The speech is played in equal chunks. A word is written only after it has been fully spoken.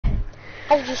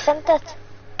Have you sent it?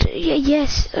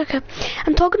 Yes, okay.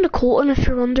 I'm talking to Colton if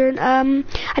you're wondering. I don't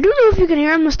know if you can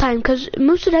hear him this time, because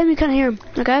most of the time you can't hear him,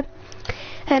 okay?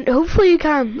 And hopefully you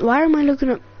can. Why am I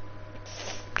looking at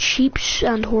sheeps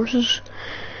and horses?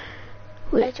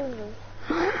 Wait. I don't know.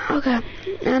 Okay,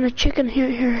 and a chicken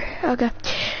here, okay.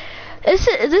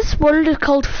 This world is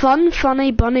called Fun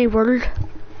Funny Bunny World.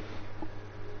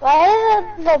 Why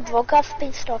has the broadcast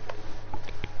been stopped?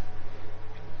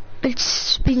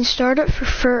 It's been started for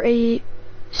 38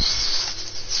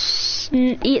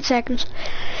 seconds.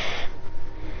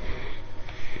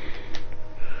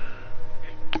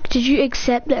 Did you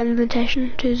accept the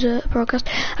invitation to the broadcast?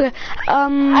 Okay.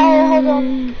 Hold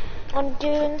on. I'm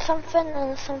doing something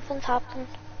and something's happened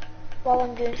while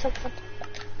I'm doing something.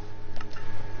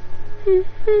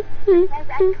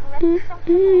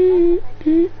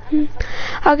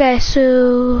 Okay,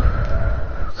 so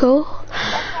go.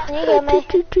 Can you hear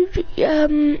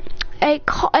me?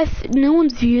 If no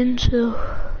one's viewing, so.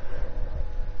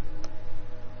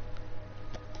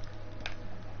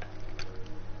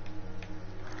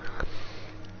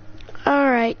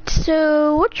 Alright,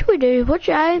 so what should we do?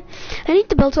 I need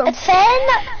to build something. It's saying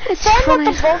that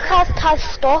the broadcast has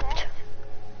stopped.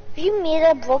 You made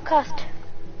a broadcast.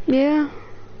 Yeah.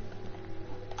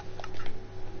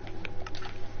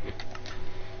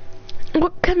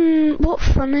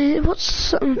 What's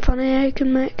something funny I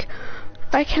can make?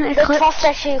 I can The eclipse. trust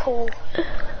issue hole.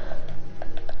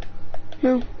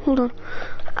 No, hold on.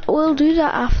 We'll do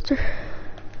that after.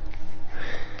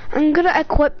 I'm gonna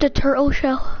equip the turtle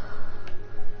shell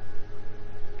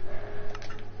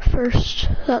first.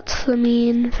 That's the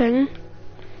main thing.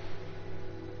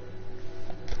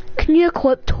 Can you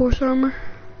equip horse armor?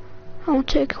 I want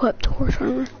to equip horse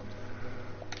armor.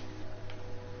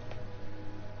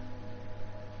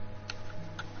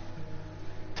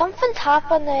 Something's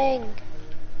happening.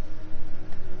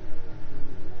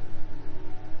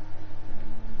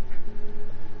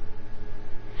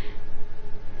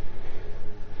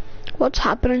 What's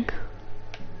happening?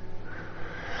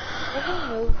 I don't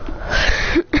know.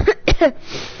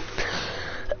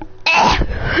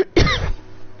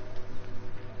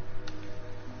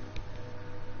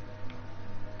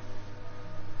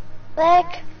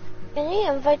 Like, can you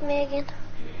invite me again?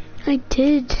 I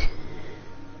did.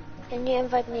 Can you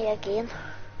invite me again?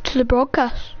 To the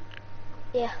broadcast.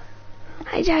 Yeah.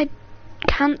 I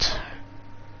can't.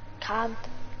 Can't.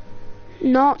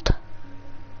 Not.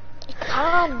 You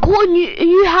can. Go on,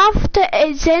 you have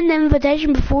to send the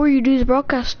invitation before you do the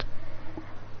broadcast.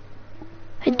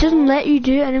 It doesn't let you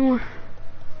do it anymore.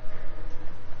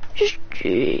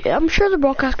 I'm sure the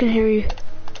broadcast can hear you.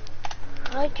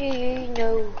 How do you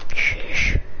know?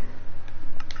 Shush.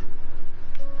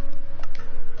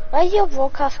 Why is your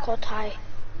broadcast called high?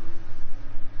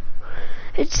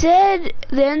 It said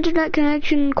the internet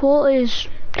connection quality is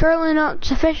currently not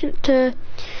sufficient to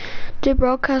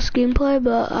broadcast gameplay,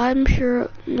 but I'm sure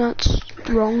that's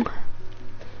wrong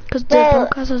because the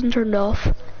broadcast hasn't turned off.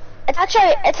 It's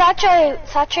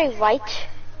actually right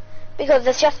because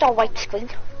it's just a white screen.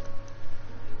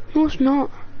 No, it's not.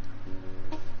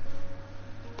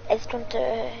 It's going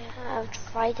to have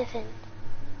tried it in.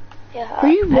 Yeah. Are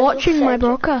you watching my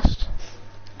broadcast?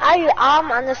 I am,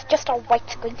 and it's just a white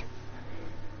screen.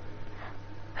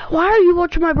 Why are you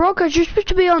watching my broadcast? You're supposed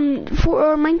to be on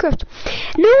Minecraft.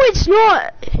 No, it's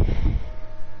not.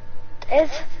 It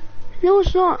is. No,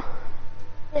 it's not.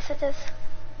 Yes, it is.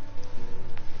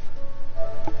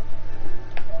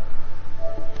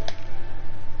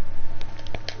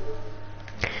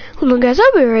 Hold on, guys.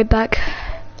 I'll be right back.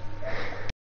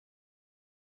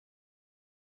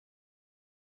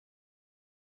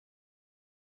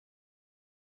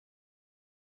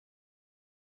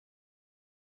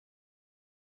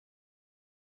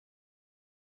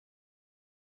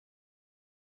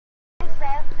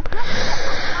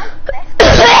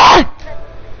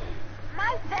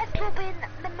 My bed will be in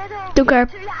the middle of Don't care.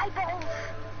 2 eyeballs.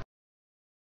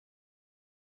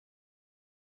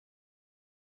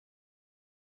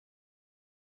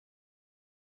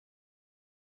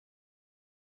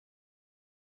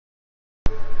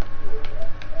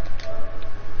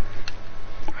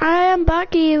 I am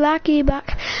back.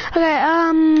 Okay,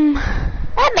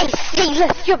 Let me see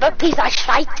this stupid piece of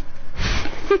shite.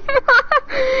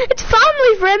 it's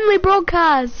family friendly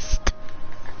broadcast.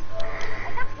 I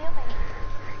can't feel me.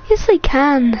 Yes, I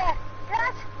can.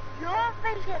 That's your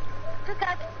vision to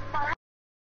get my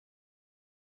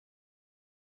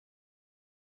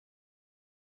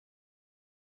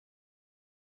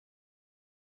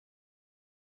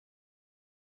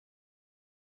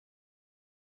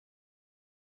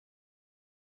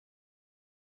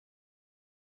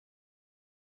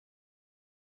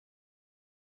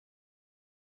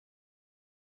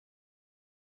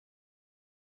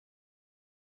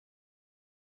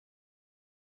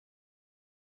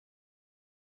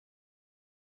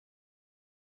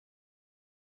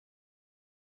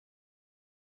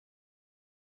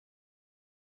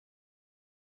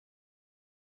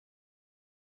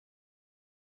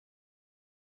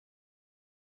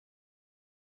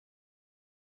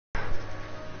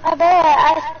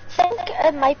I think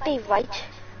it might be right.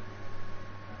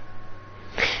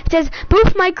 It says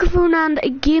both microphone and a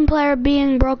game player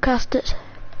being broadcasted.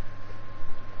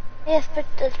 Yes, but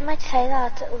it might say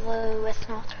that, although it's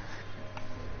not.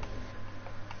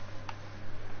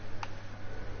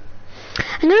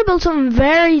 I'm gonna build something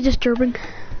very disturbing.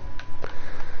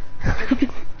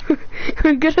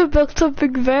 I'm gonna build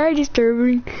something very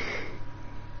disturbing.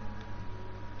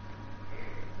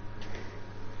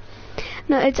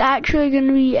 No, it's actually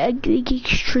gonna be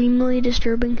extremely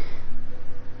disturbing.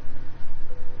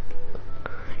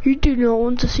 You do not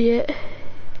want to see it.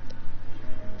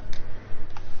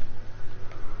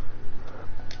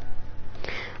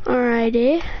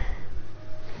 Alrighty.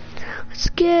 Let's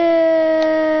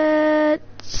get...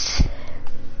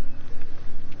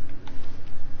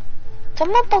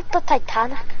 Someone built the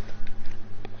Titanic.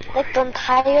 Like the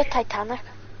entire Titanic.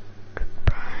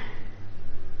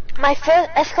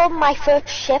 It's called My First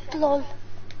Ship, lol.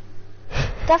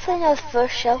 Definitely not the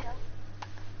first ship.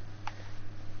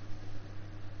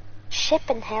 Ship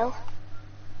in hell.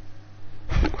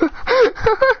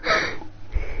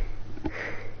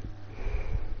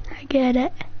 I get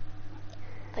it.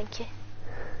 Thank you.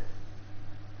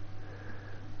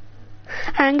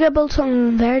 I'm gonna build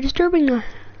something very disturbing now.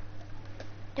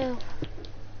 No.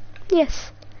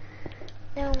 Yes.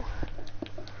 No.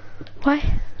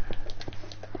 Why?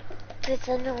 Because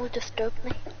then it will disturb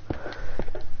me.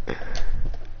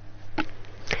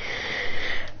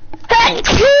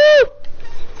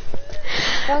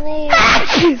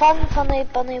 Funny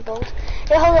bunny world.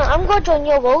 Hey, hold on, I'm gonna join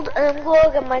your world and I'm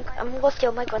gonna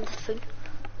steal my granddad's food.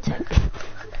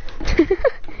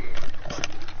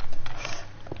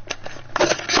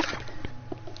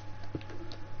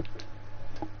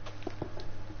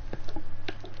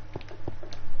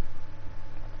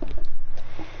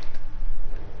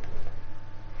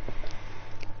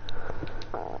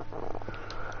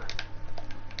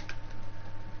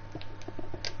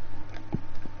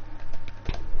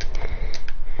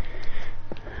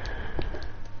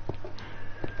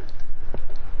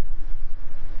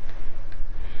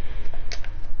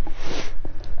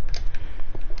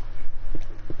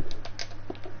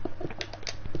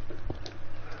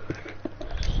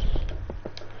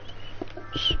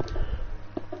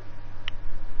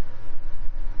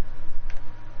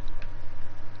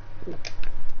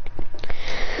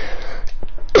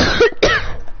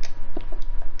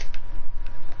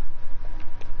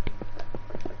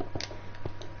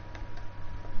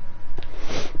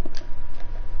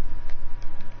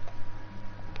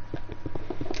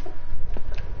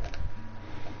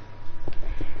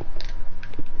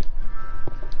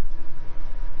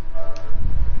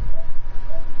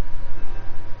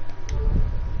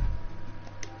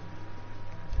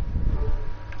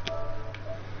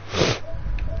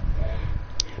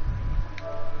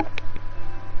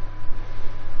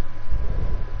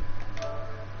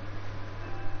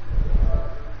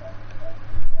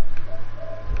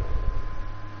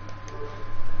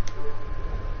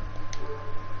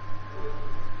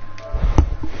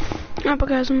 Alright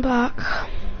guys, I'm back.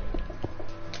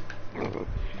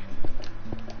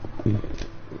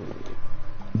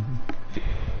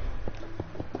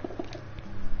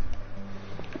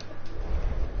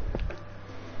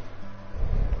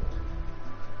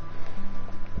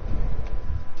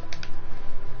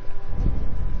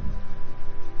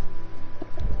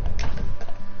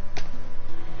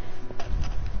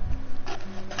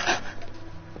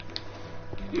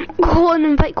 Go on and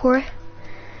invite Corey.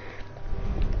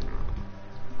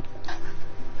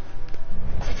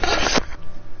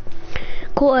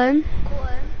 Go on.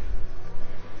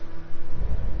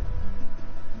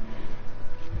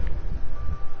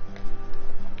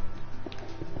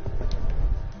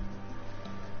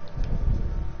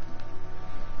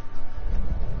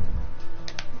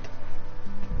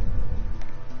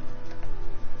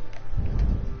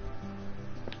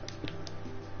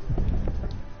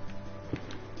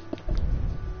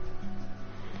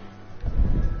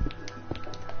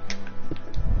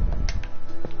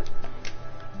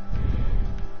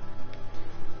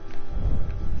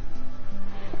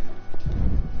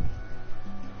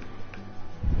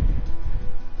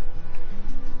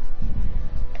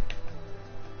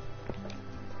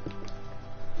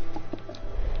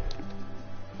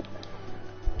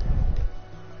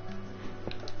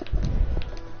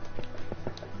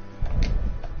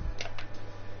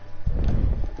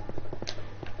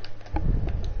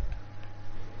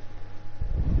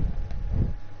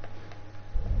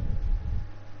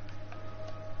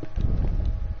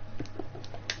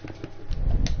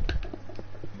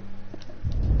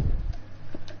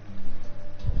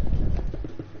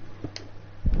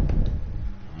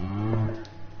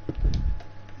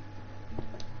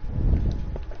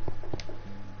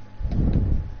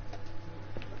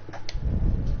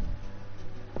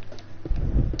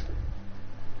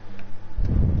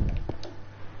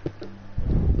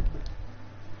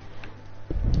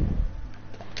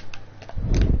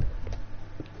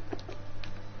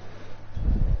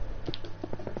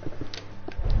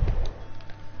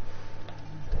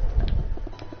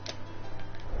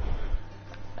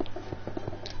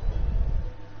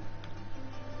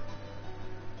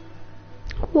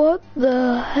 What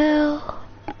the hell?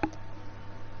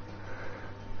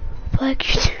 Like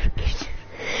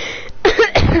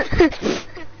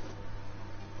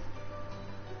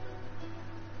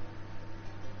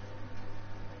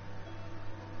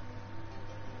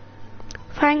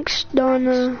Thanks,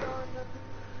 Donna.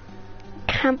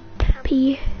 Camp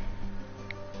P.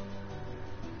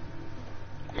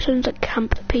 Sounds like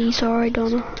Camp P, sorry,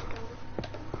 Donna.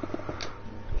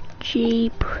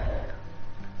 Jeep.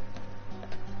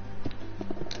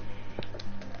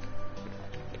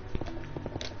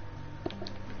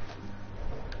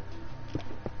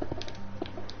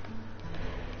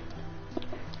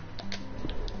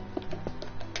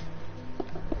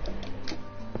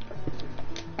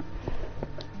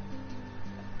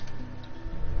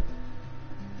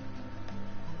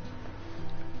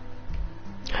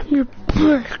 I'm your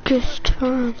biggest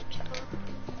fan.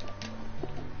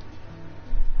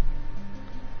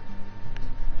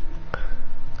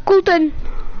 Golden.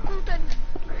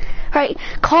 Right,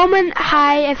 comment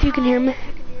hi if you can hear me.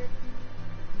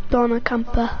 Donna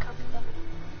Campa.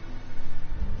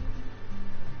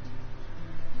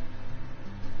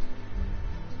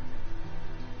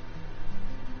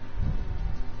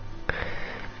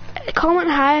 Comment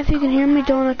hi if you can hear me,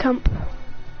 Donna Camp.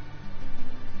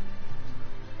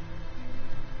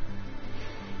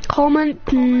 Comment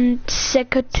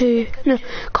Sika 2. No,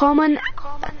 comment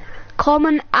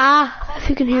if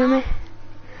you can hear me.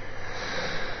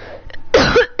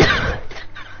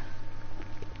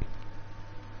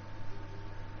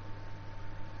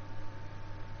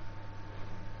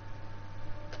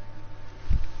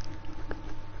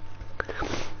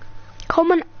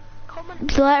 Comment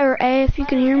the letter A if you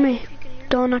can hear me.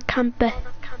 Donna Campe.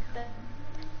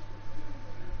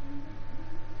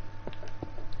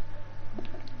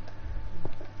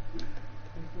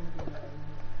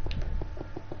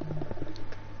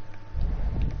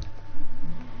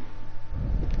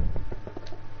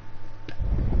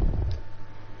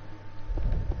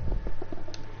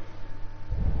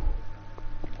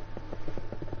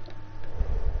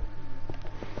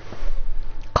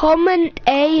 Comment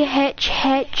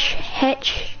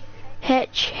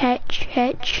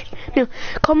No,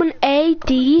 comment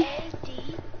ADJ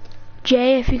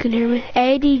if you can hear me.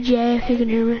 ADJ if you can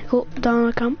hear me. Go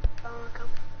Donna Camp.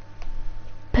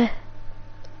 P.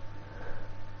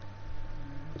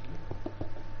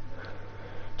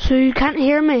 So you can't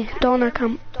hear me, Donna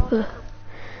Camp.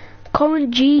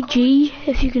 Comment GG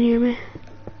if you can hear me.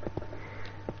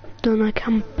 Donna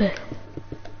Camp.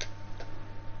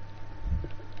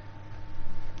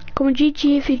 Comment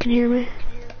GG if you can hear me.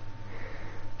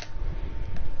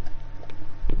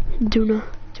 Duna.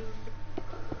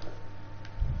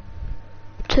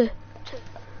 T.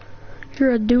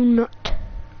 You're a do nut.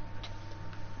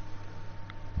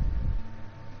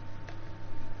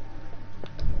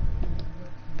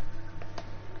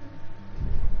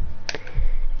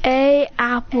 A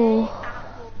apple.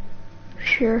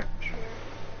 Sure.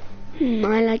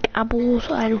 I like apples.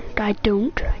 I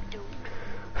don't.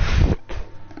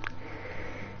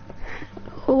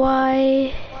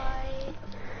 Why?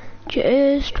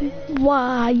 Just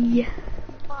why?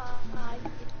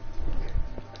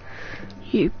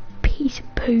 You piece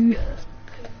of poo.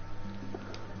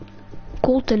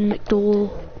 Golden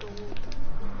McDowell.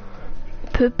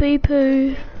 Poopy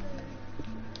poo.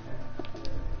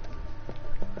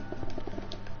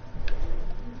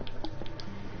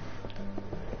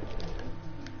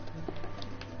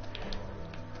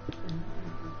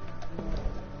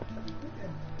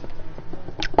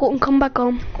 Colton, come back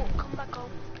on.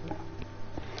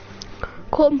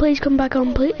 Colton, please come back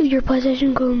on. Please, your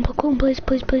PlayStation. Colton,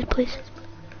 please.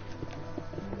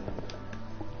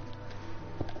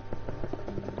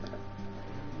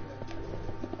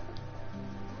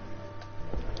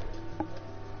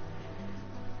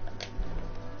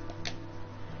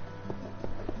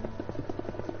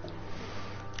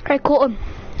 Right, Colton,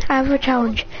 I have a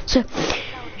challenge. So,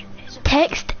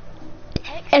 text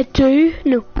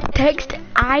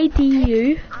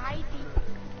IDU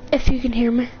if you can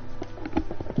hear me.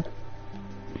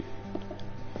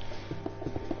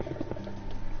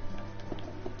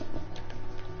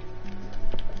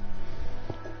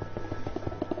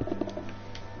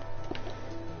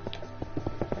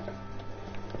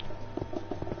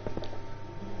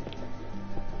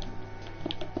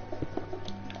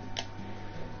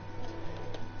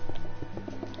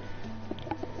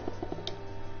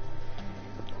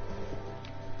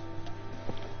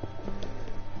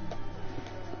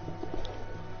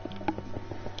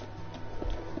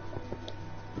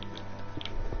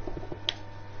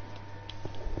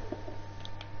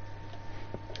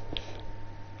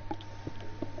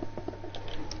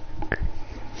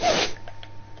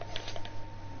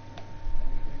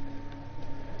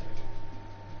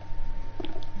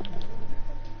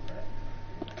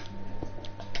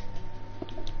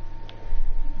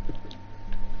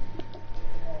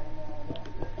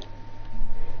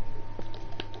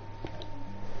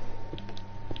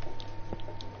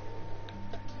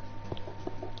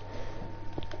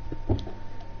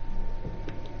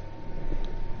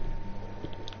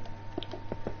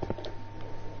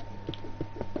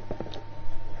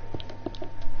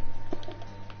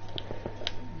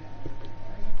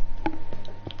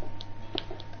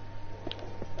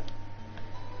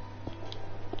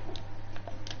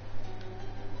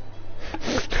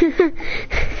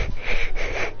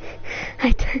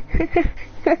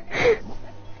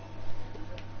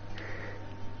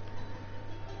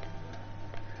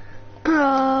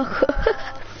 Oh,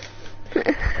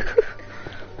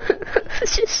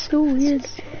 it's just so weird.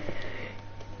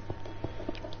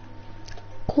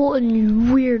 Colton, you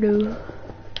weirdo.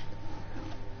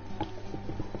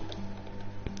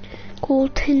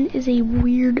 Colton is a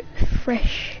weird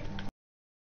fish.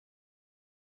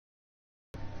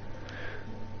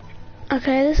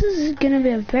 Okay, this is gonna be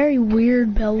a very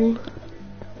weird build.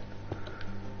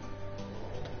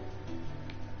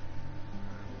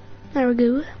 There we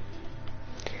go.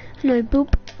 Now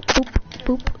boop, boop,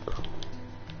 boop.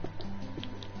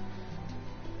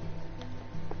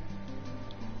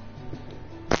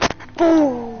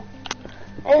 Ooh.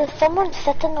 Is someone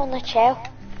sitting on the chair?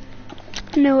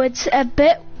 No, it's a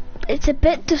bit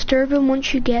disturbing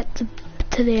once you get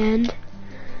to the end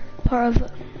part of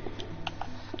it.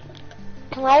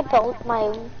 Can I build my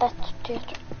own bit to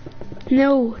it?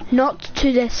 No, not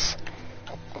to this.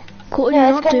 Colton, No,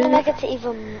 you're it's not gonna doing make it. it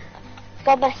even. It's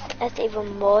gonna make it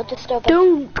even more disturbing.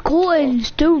 Don't, Colton,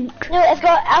 don't. No,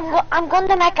 I'm going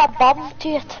to make a bomb to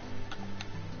it.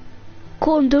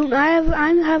 Colton, don't. I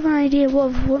have an idea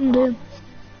what I'm doing.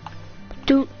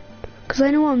 Don't, cause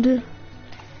I know what I'm doing.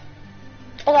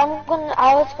 But I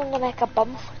was going to make a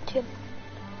bomb to him.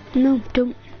 No,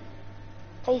 don't.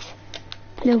 Please.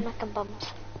 No. I'm making bombs.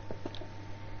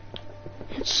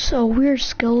 It's a weird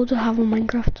skill to have in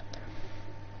Minecraft.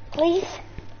 Please.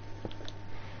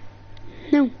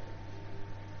 No.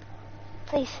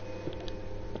 Please.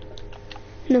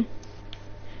 No.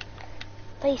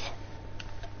 Please.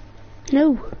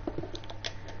 No.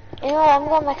 You know what, I'm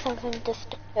going to make something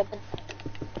disturbing.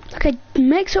 Okay,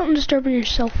 make something disturbing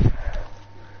yourself.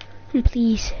 And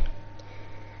please.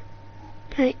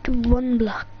 Right, 1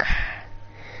 block.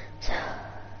 So.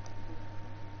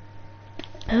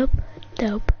 Dope,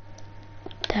 dope,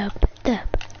 dope,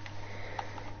 dope.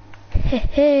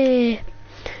 Hey.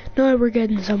 Now we're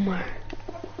getting somewhere.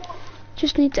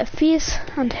 Just needs a face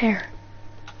and hair.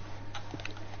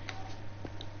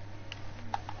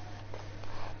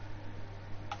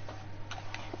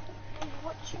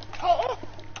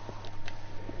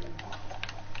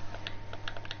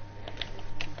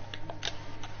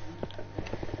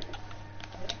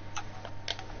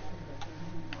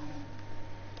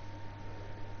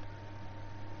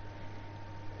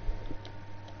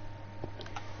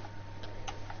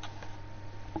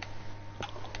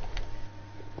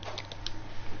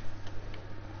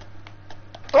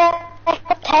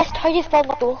 Test, how do you spell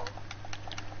McDowell?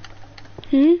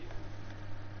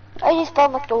 How do you spell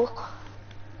McDowell?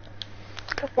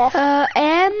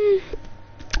 M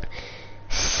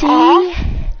C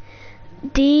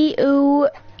D O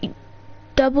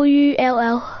W L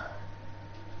L.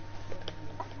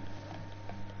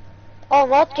 Oh,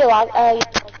 not you,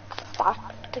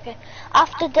 okay.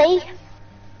 After D.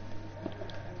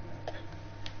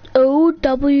 O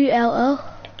W L L.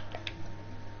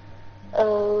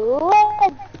 O-W-L-L.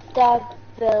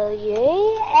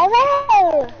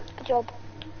 Good job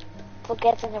for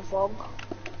getting it wrong.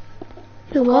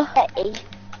 The what? The E.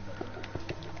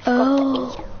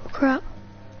 Oh, crap.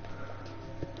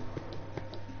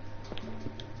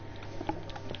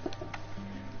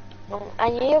 I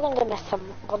knew you were going to miss some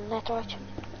gun that right.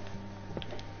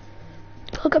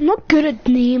 Look, I'm not good at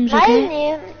names, My okay?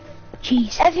 name,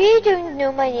 Jeez. if you don't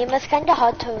know my name, it's kind of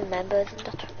hard to remember, isn't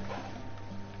it?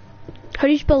 How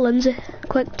do you spell Lindsay?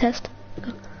 Quick test.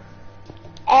 Go.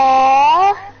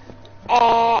 L-I-N-D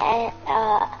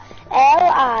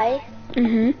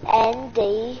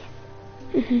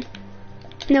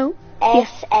No.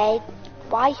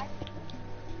 S-A-Y.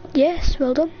 Yes,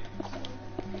 well done.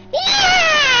 Yay!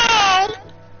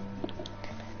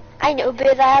 I know,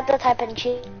 but I had to type in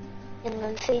G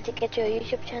and see to get your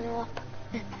YouTube channel up.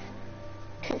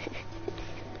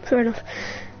 Fair enough.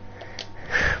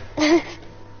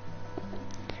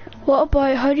 What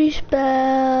about, how do you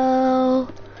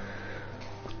spell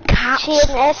cats.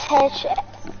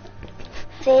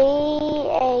 Shane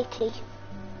SHCAT.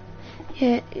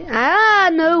 Yeah. Ah,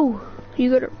 no.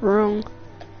 You got it wrong.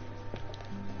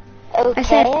 Okay, I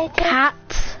said I did.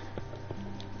 cats.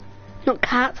 Not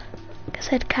cat. I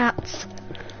said cats.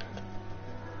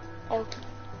 Oh.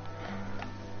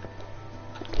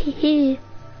 Hee.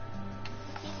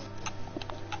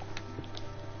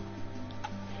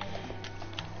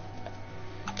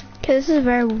 Okay, this is a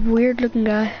very weird looking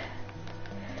guy.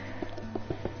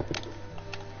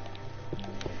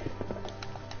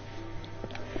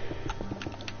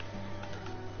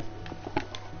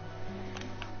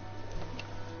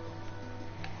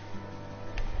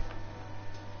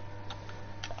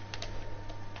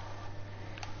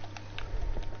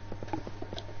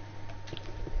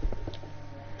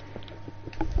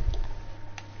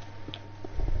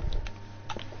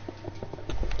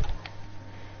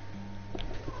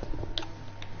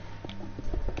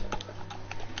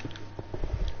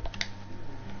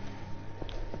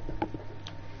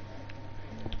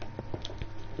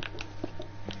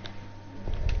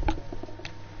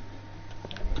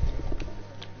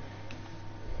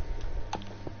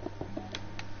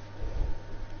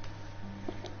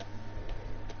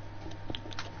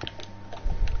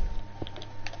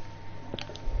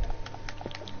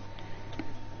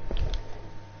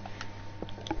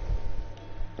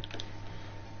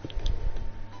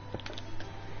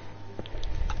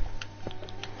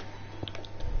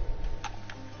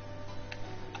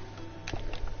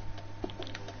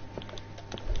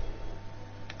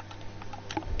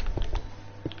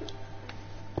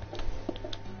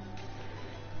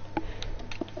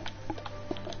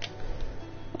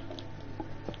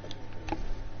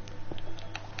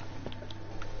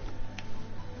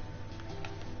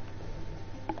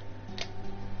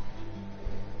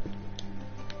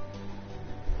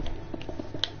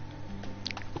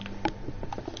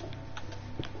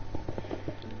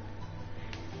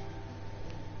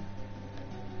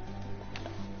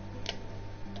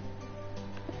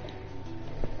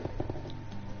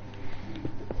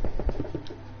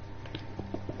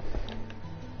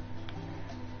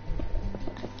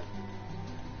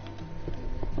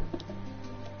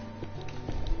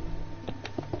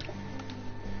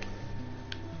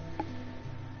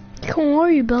 Come on, what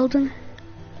are you building?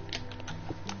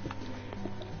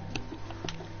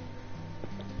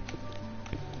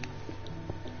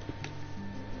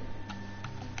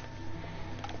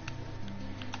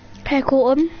 Hey,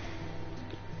 Colton.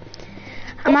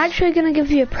 I'm actually gonna give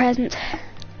you a present.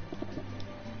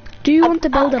 Do you want to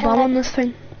build a bomb on this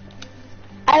thing?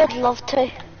 I would love to.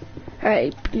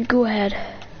 Alright, you go ahead.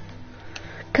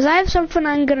 Because I have something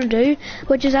I'm gonna do,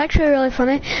 which is actually really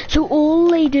funny. So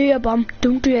only do a bomb,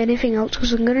 don't do anything else,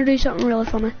 because I'm gonna do something really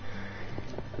funny.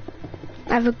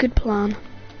 I have a good plan.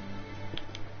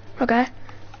 Okay?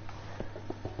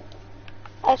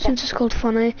 Okay. Since it's called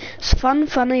funny. It's fun,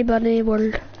 funny, bunny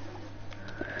world.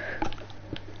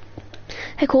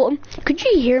 Hey Colton, could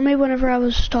you hear me whenever I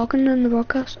was talking in the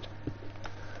broadcast?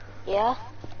 Yeah.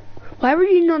 Why were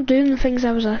you not doing the things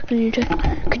I was asking you to?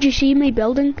 Could you see me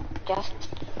building? Just.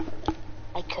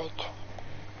 I could.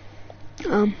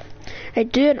 I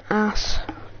do an ass.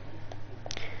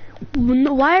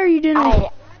 Why are you doing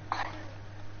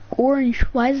orange?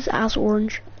 Why is this ass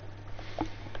orange?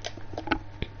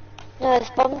 No, his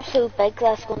bum's so big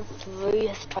that's going through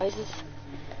his trousers.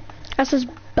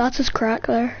 That's his crack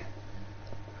there.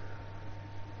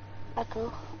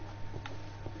 Cool.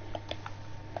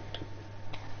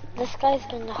 This guy's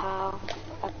gonna have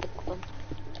a big one.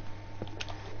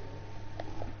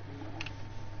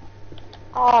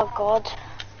 Oh god.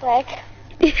 Leg.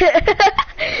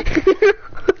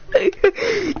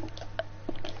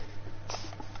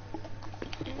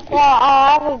 Yeah,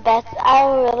 I have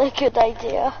a really good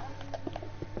idea.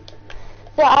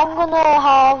 So I'm gonna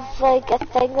have like a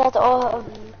thing that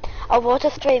a water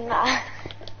stream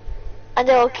and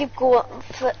it'll keep going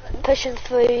pushing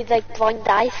through like blind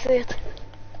ice through it.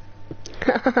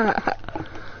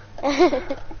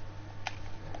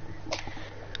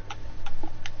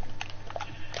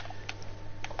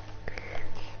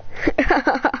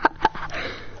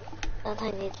 And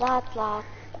I need that.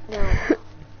 No.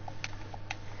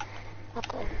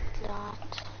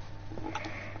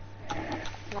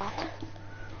 That.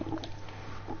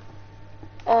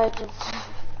 Urgent.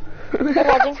 No,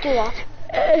 I didn't do that.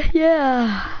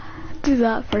 Yeah. Do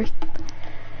that first.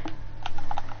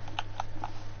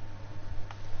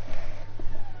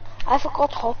 I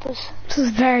forgot hoppers. This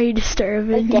is very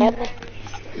disturbing. Damn it.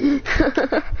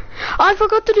 I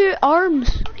forgot to do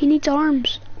arms. He needs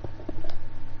arms.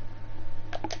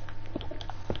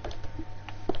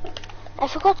 I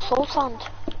forgot soul sand.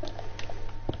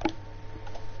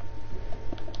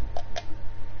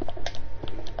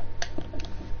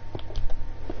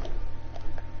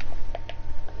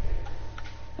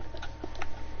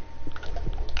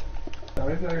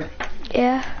 there?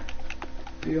 Yeah.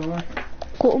 You are?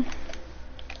 Go.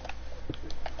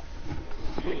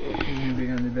 You can be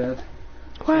going to bed.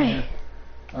 Why? Yeah.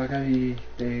 I'll give you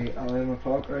the 11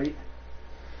 o'clock, right?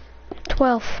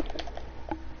 12.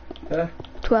 Yeah?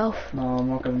 12. No, I'm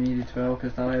not giving you the 12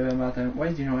 because that'll be about time. Why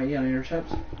did you not eat any of your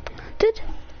chips? Did?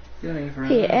 You didn't eat for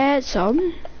He anything. ate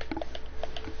some.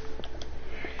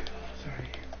 Sorry.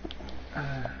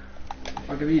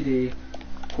 I'll give you the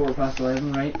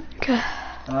 11:15, right? Okay.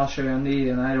 And I'll show you Andy,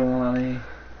 and I don't want any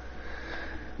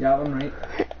yapping, right?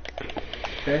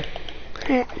 Okay?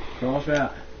 Yeah. Promise me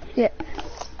that? Yeah.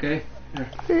 Okay? Here.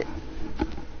 Yeah.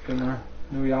 Good there.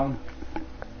 No yapping.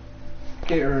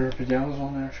 Get your pyjamas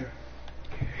on there, sure.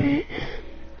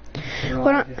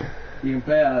 Why not? You can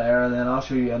play out there, and then I'll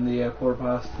show you Andy at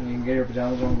 15:15, and you can get your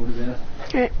pyjamas on and go to bed.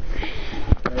 Right.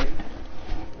 Right?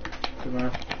 Good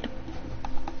there.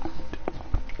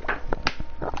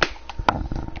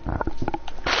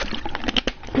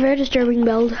 Very disturbing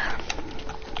build.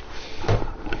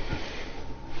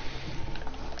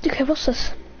 Okay, what's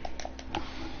this?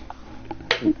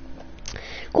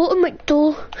 Colton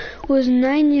McDowell was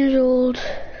 9 years old.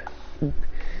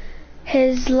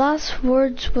 His last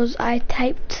words was, "I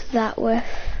typed that with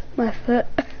my foot."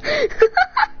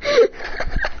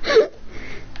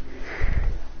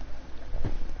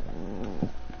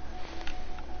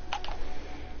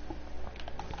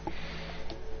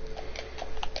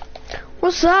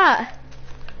 What's that?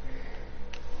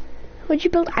 Why'd you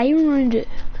build iron around it?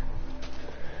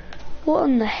 What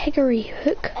on the hickory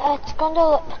hook? It's gonna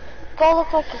look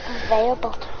like a conveyor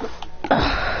belt.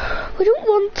 We don't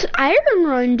want iron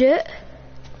around it.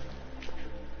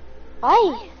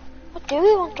 Why? What do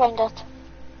we want around it?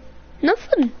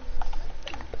 Nothing.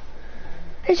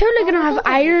 It's hardly gonna have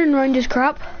iron around his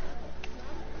crap.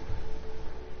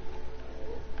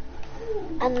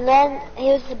 And then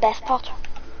here's the best part.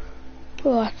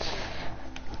 What?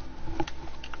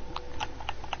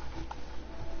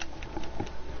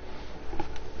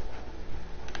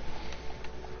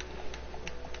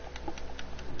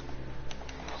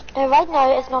 Now right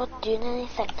now it's not doing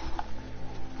anything.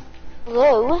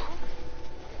 Though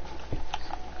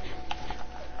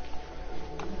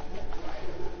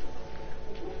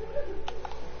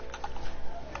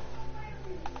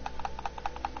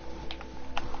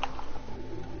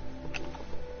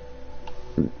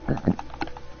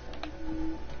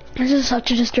This is such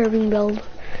a disturbing build.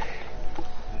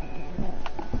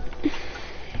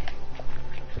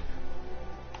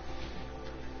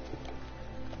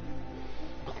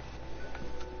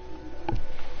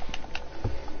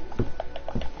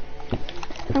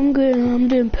 I'm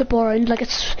doing poop all around, like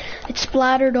it's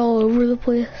splattered all over the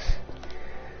place.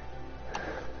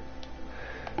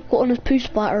 What on his poo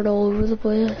splattered all over the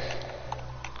place.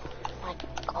 my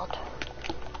god.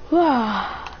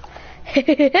 Wow. That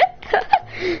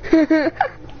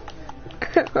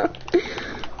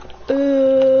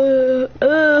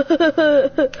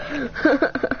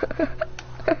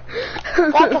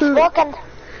is broken.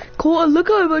 Colton, look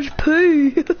how much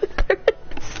poo.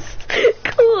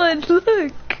 Colton,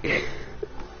 look.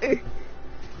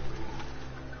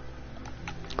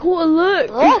 Colton, look.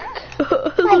 Look!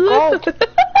 My Look. god.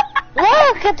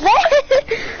 Look at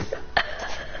that!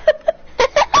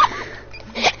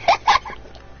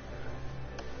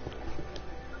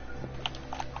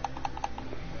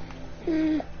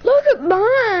 Look at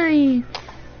mine.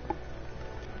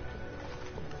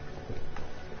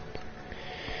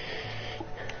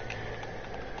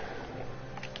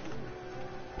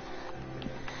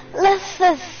 This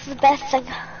is the best thing.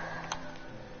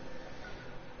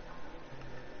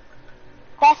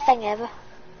 Best thing ever.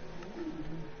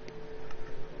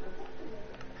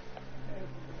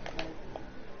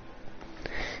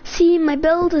 See, my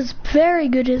build is very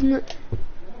good, isn't it?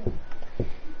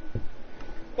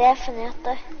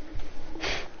 Definitely.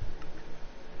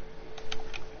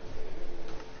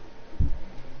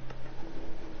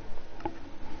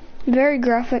 Very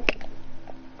graphic.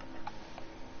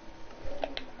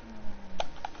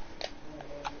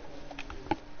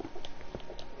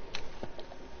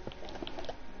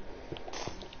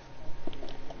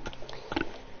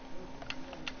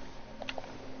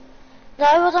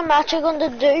 Now what I'm actually going to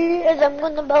do is I'm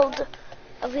going to build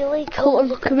a really cool Colton,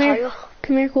 looking come here. tower.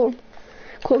 Come here, Colton.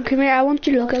 Colton, come here. I want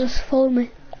you to look at this. Follow me.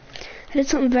 I did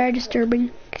something very disturbing.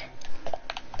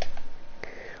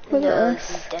 Look No, at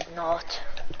this. he did not.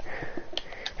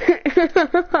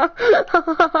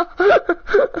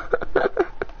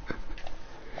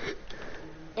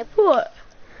 Yep. What?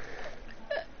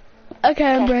 Okay,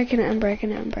 I'm Okay. breaking it.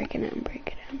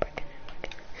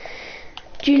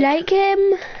 Do you like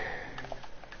him?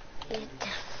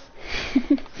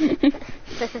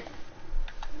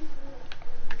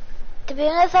 To be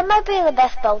honest, that might be the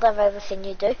best build I've ever seen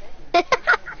you do. It's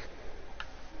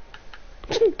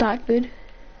not that good.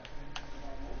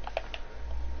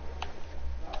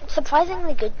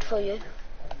 Surprisingly good for you.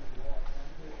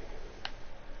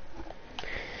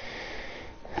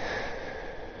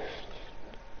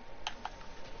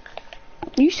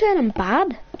 You saying I'm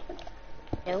bad?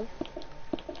 No.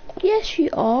 Yes, you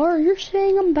are. You're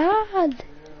saying I'm bad.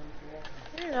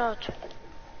 You're not.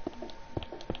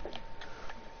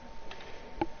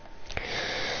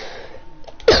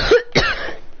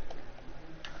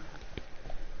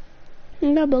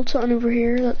 I'm gonna build something over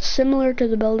here that's similar to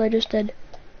the build I just did.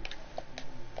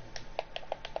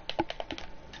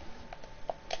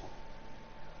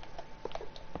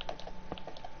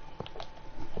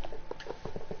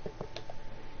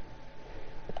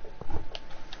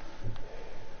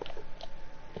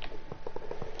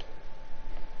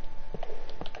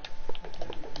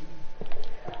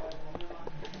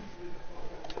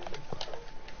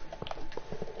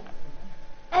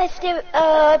 Hey, Steve,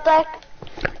 Black.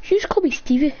 You just call me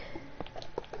Stevie.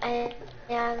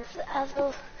 Yeah,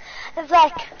 it's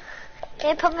like, can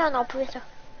you put me on operator?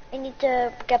 I need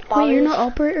to get barriers. Wait, you're not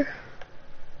operator?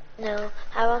 No,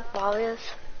 I want barriers.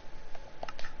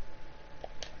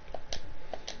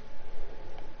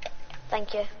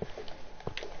 Thank you.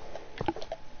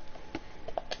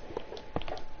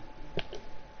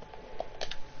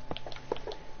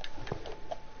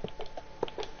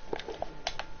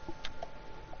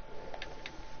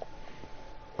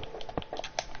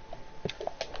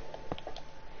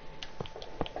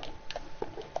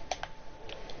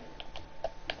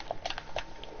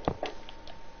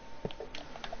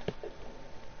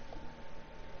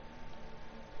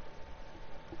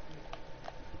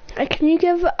 Can you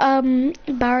give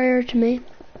barrier to me?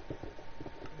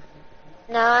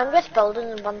 No, I'm just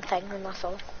building one thing and that's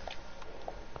all.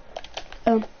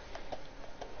 Oh.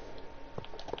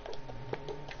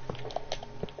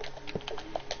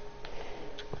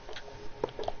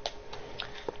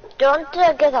 Do you want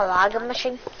to get a lag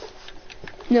machine?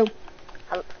 No.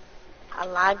 A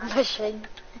lag machine?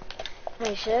 Are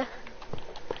you sure?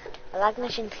 A lag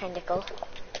machine's kinda cool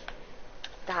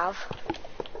to have.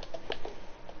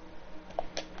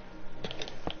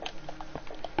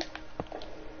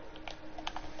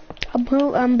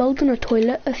 I'm building a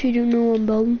toilet if you don't know what I'm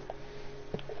building.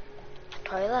 A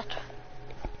toilet?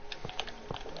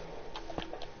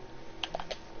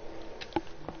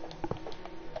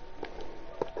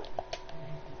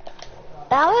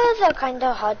 Barriers are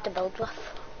kinda hard to build with.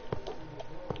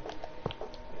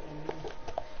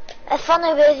 It's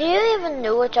funny because you even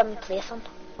know which I'm placing.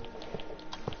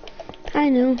 I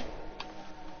know.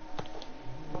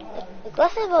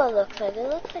 Let's see what it looks like. It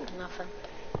looks like nothing.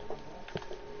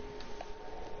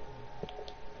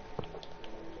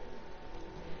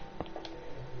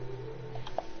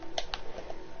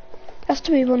 Has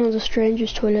to be one of the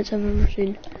strangest toilets I've ever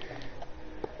seen.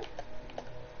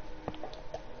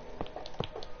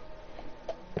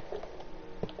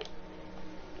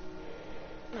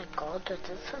 Oh my god, what is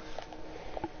this?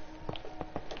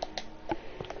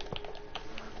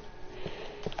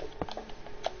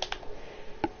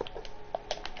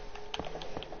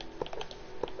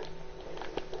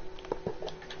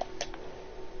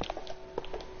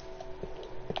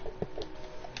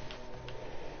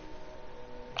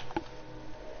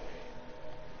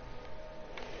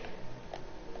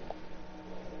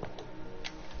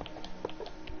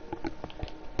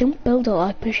 Don't build a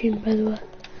lag machine, by the way.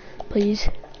 Please.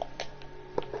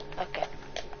 Okay.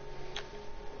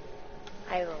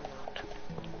 I will not.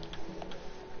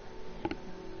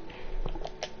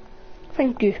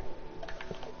 Thank you.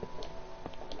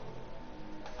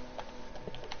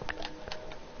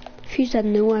 If you said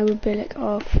no, I would be like,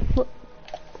 oh, flip.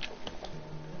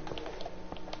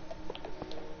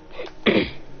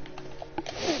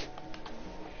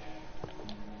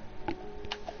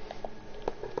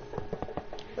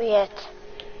 Wait.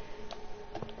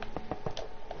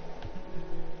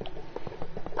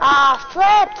 Ah,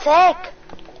 flip sake!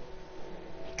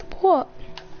 What?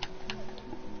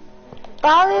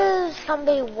 Barriers can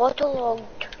be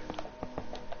waterlogged.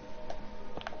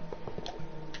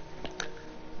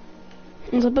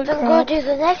 It's a bit So I'm crap. going to do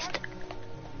the next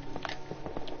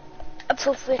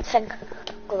appropriate thing.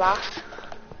 Glass.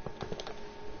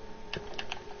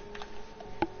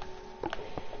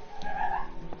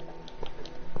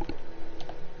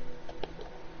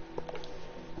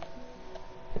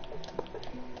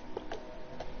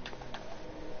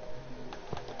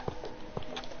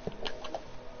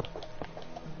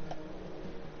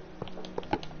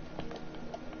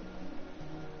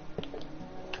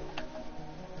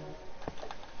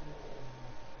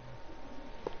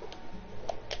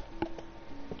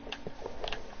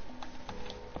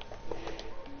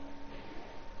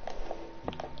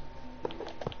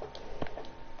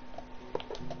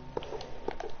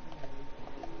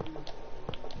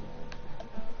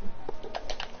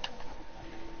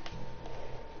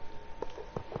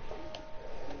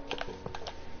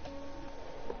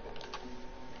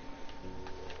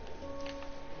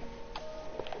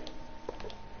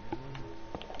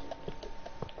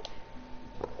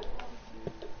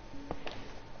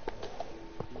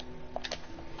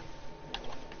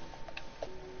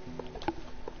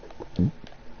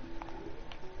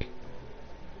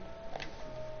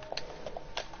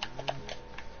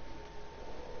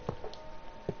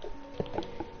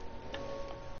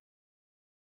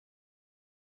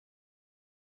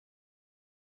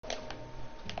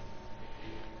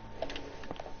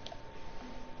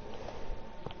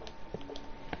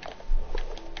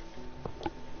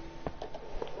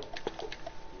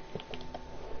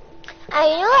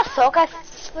 You know I thought I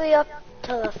flew up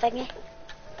to the thingy.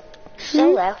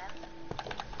 Still there.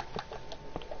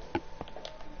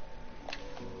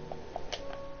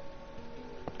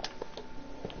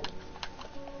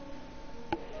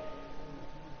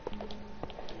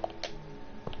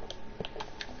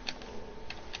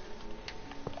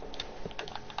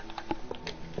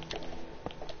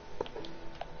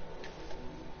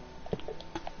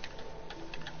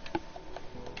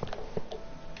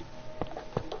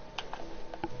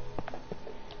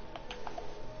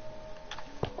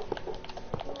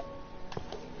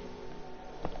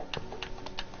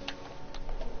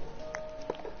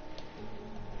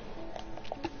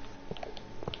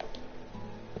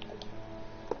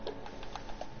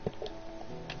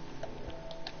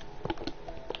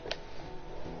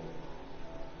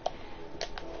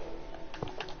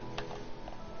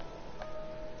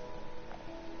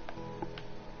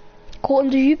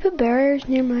 Colton, did you put barriers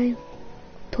near my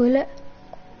toilet?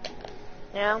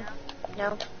 No.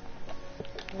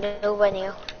 Nowhere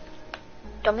near.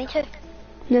 Don't me to.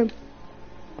 No.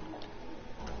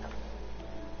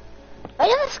 Why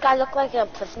does this guy look like a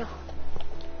prisoner?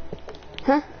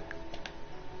 Huh?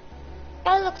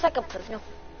 Guy looks like a prisoner.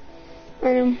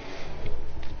 I know.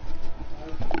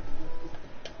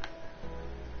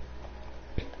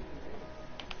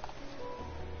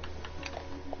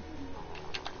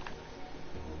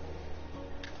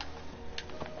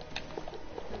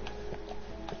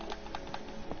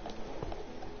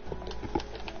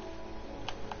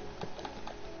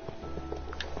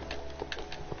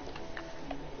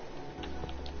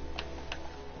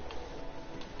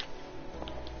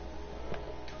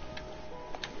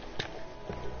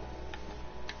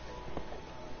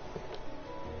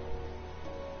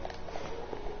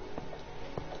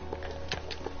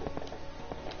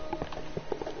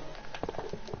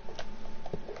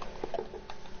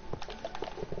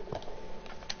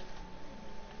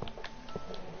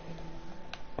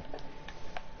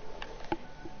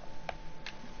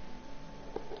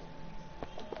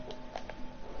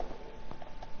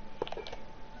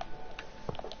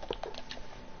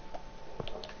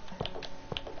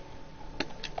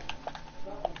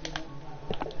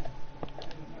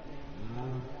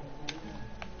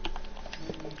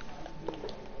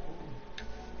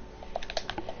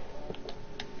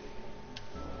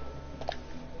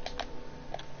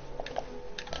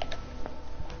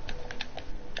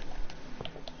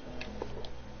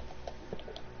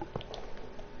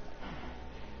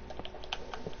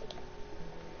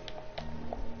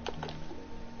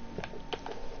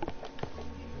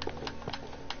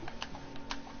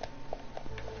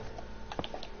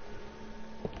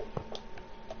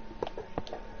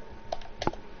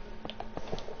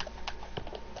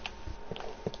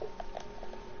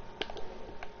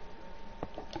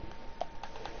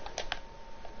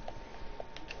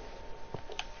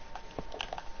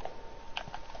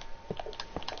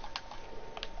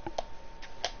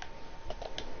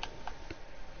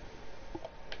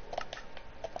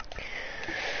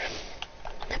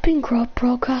 I've been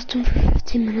broadcasting for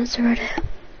 15 minutes already. I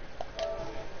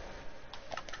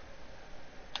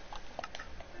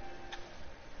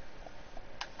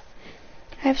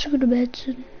have to go to bed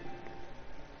soon.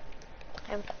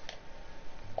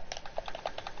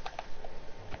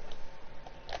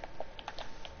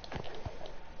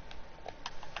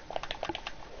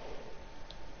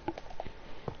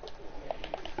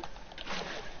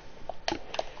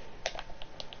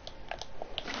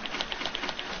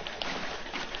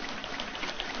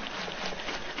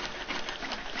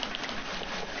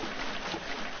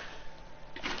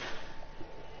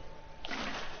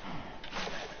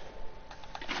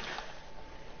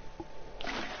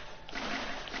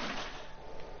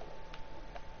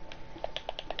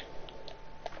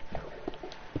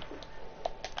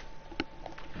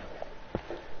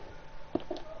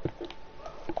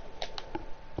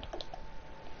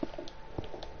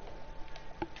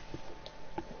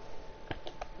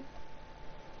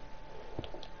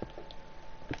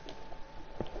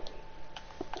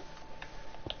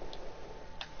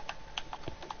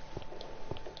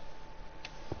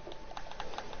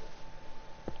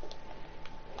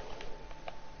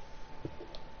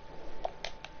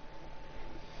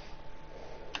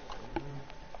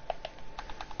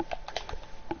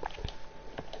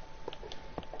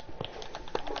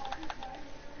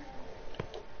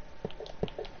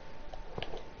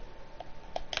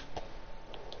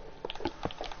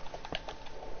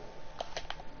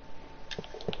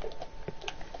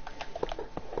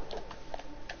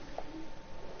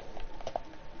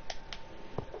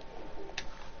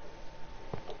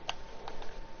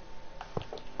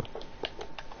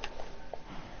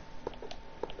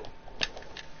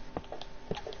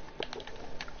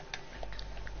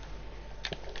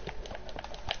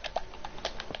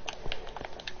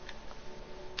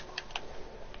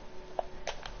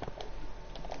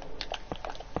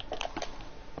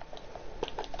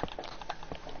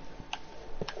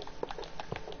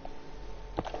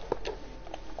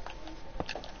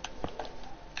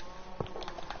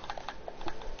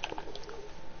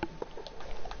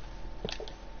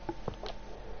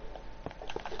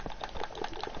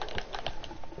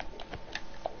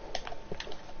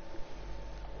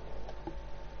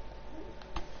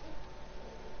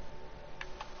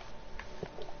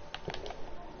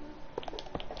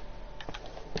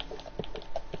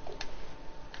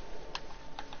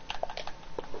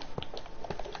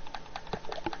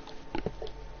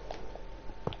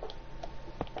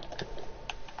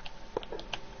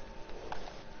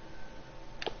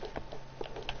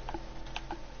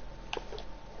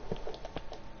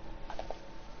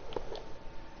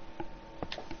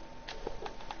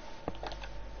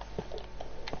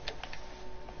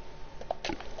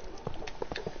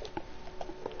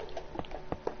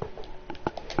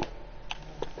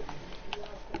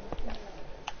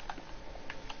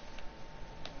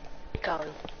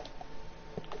 shall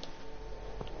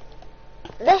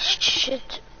we? This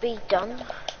should be done.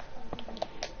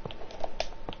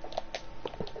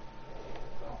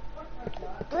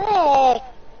 Blake!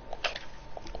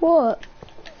 What?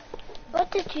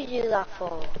 What did you do that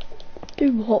for?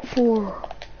 Do what for?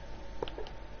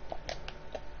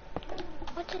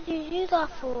 What did you do that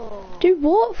for? Do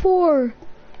what for?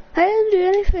 I didn't do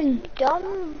anything.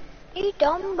 You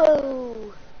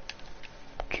Dumbo!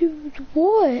 Do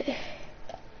what?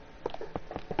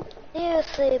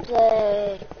 Seriously,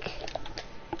 Blake.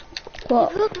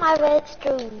 What? You broke my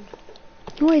redstone.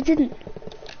 No, I didn't.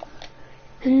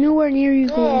 I'm nowhere near you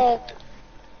going. Blake.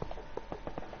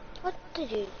 What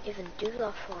did you even do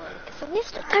that for? It's a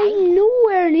waste of time. I'm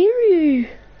nowhere near you.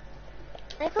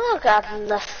 Like, look at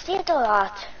the state of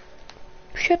that.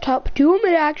 Shut up. Do you want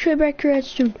me to actually break your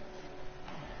redstone?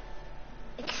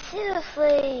 Like,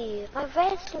 seriously, my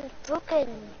redstone's broken.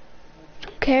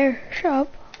 Don't care. Shut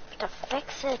up. To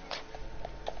fix it.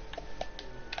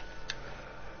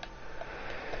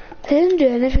 I didn't do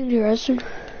anything to your redstone.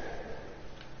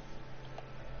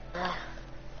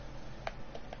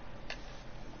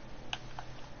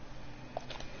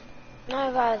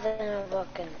 Now rather than a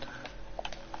broken.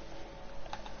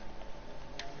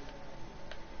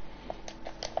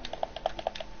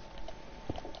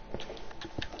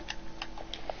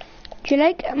 Do you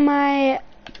like my...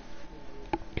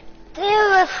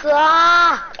 Seriously!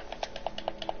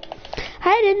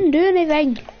 I didn't do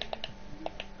anything.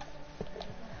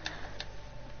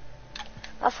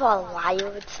 That's what a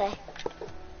liar would say.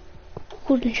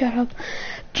 Golden, shut up.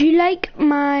 Do you like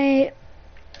my...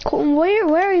 Colton,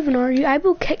 where even are you? I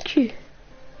will kick you.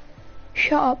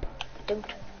 Shut up. Don't.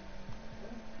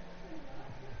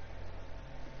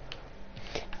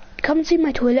 Come and see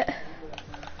my toilet.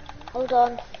 Hold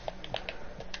on.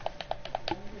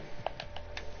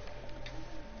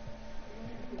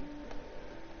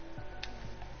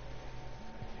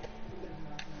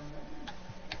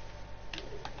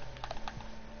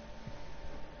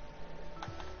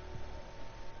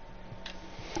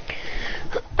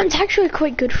 It's actually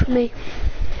quite good for me.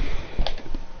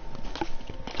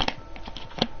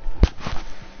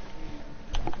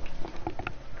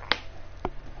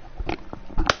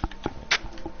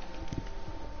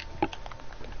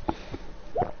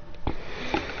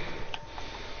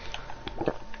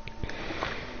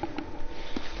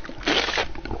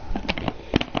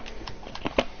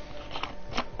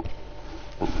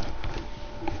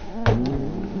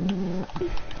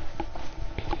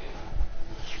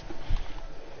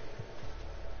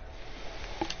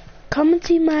 Come and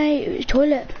see my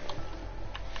toilet.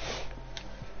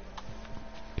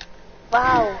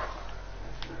 Wow.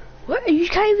 What? You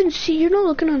can't even see. You're not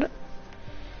looking at it.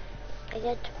 I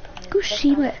did. Go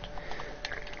see it.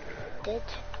 Did.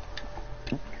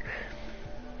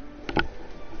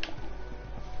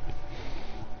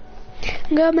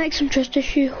 I'm gonna make some trust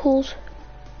issue holes.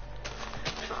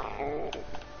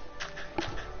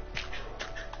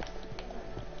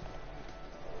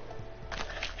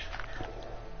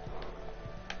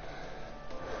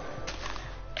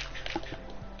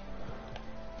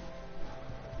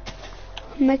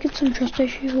 I'm making some trust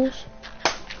issue holes.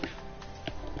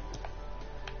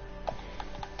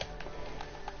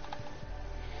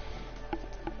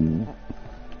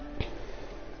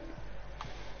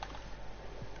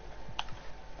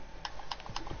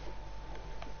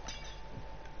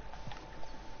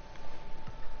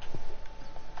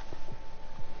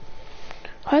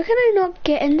 How can I not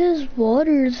get into this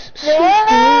water? It's so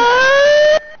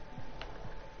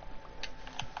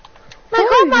My Where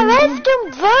god, are my you? redstone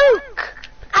broke!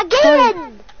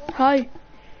 Again! How?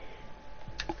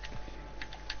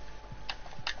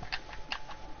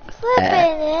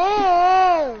 Flipping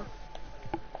hell!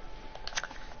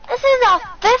 This is the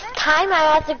 5th time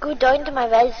I had to go down to my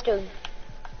redstone.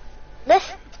 This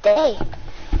day.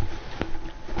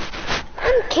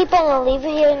 I'm keeping a lever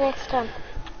here next time.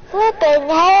 Flipping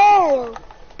hell!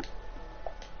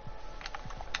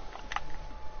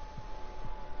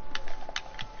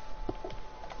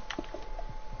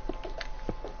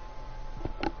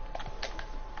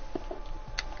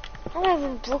 I don't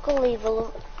even broke a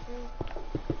lever.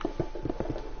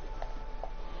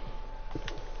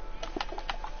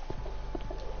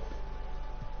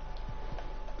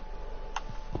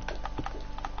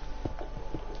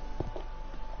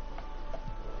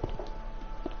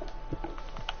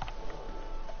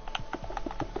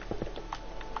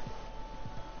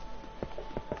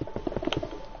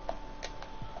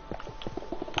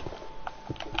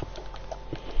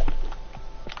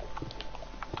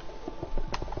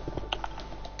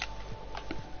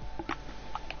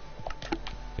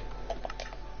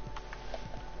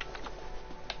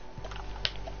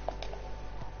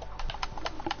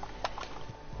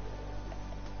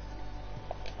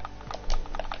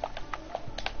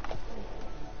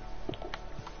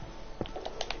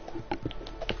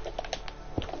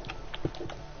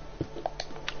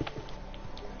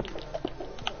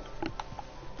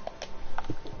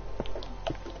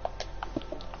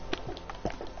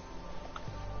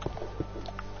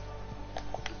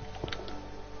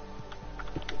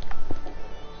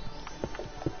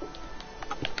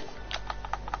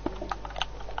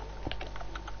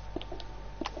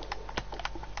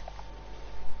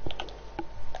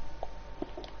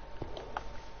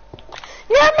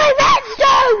 You're my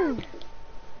redstone!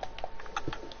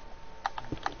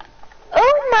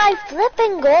 Oh my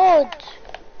flipping god.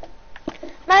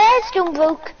 My redstone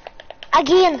broke.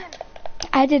 Again.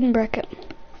 I didn't break it.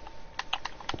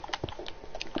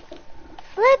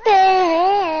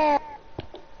 Flipping.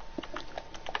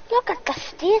 Look at the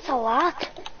state of that.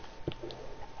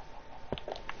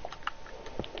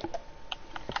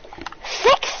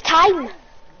 6th time.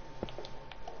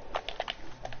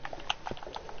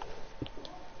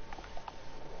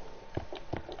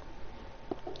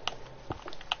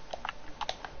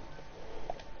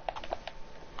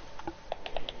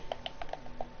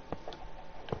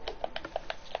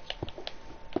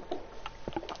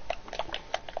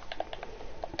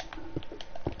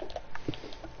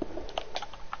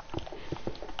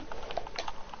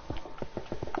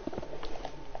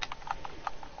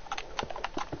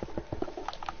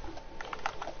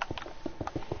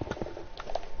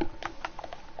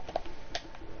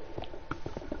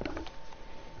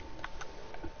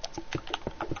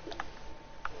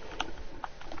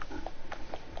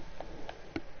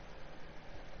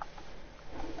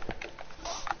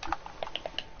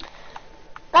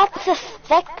 That's the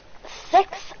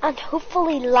sixth and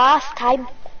hopefully last time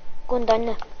going down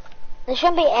there. There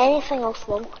shouldn't be anything else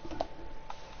wrong.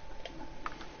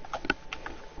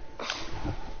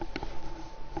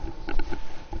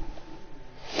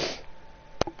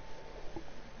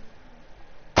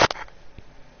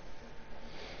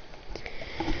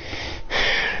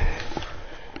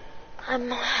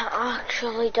 I'm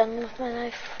actually done with my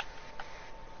life.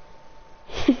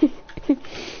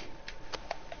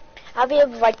 I'll be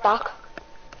right back.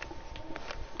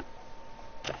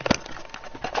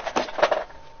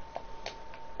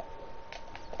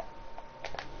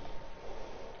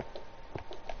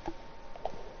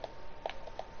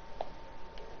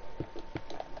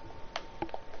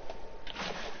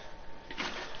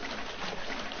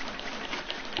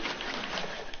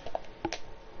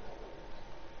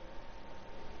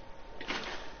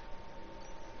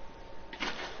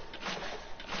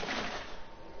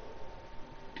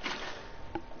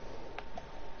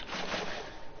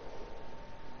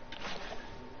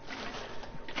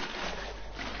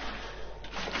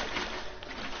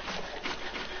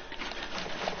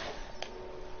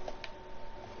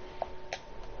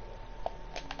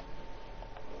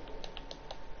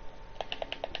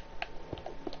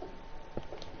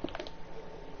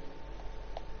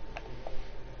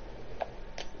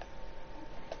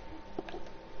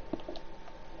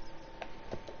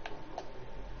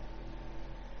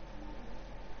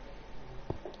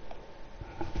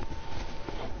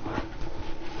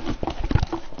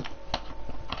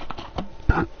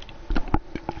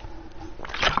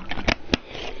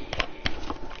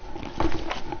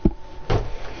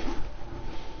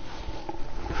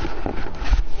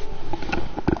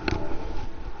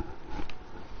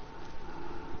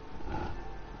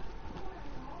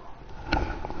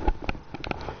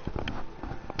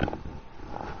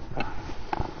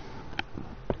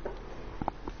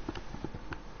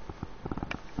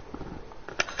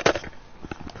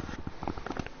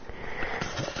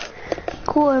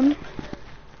 Cool.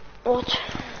 What?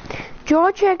 Do you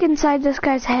want to check inside this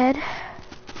guy's head?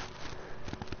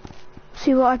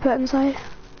 See what I put inside?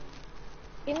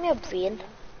 Give me a brain.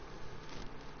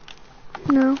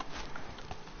 No.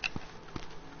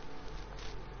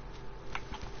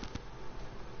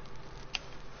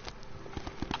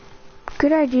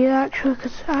 Good idea, actually,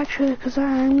 because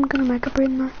I'm gonna make a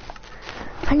brain now.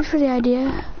 Thanks for the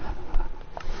idea.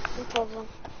 No problem.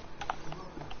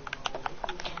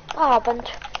 What happened?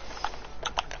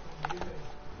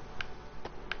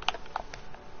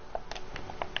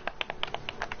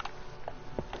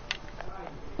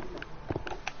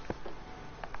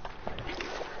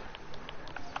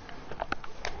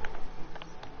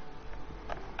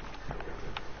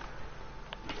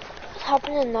 What's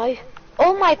happening now?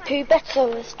 All my poo bits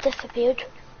have disappeared.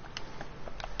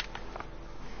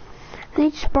 I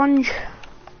need sponge.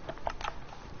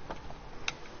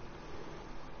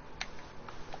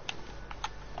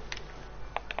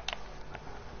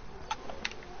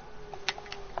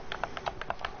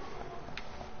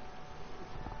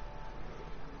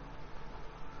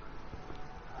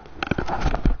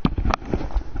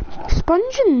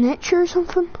 Sponge in nature or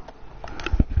something?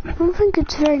 I don't think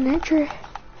it's very nature.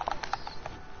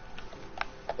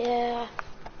 Yeah.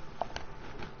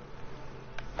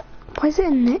 Why is it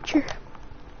in nature?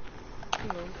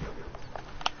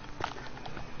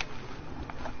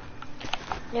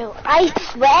 No, I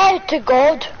swear to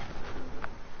God.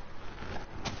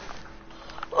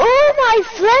 Oh my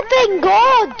flipping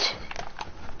God!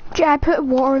 Yeah, I put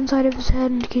water inside of his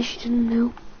head in case you didn't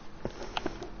know.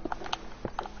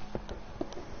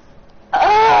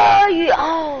 you?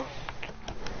 Oh.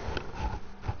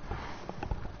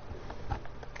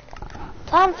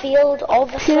 Plant field,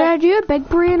 obviously. Should I do a big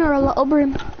brain or a little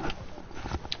brain?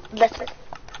 Listen.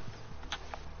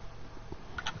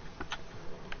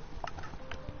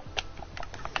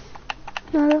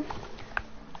 No.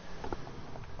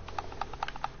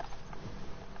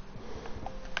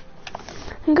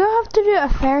 I'm gonna have to do it a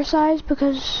fair size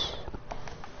because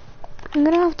I'm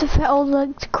gonna have to fit all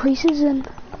like the creases in.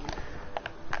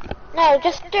 No,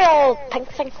 just do a pink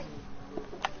thing.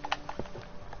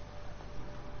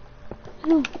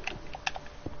 No.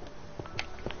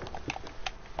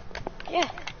 Yeah.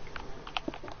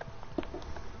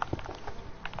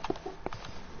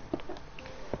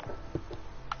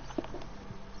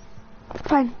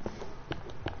 Fine.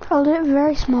 I'll do it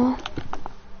very small.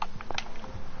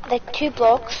 Like 2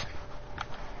 blocks.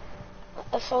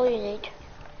 That's all you need.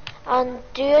 And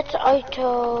do it out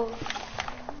of...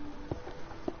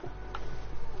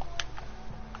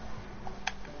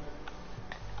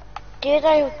 Do it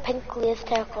out of pink glazed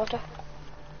terracotta.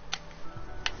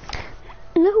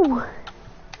 No.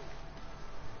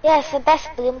 Yeah, it's the best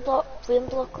brain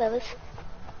block there is.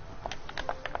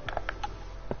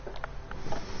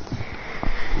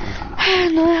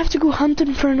 Now I have to go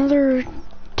hunting for another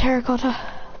terracotta.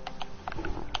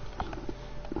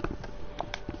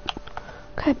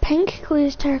 Okay, pink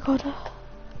glazed terracotta.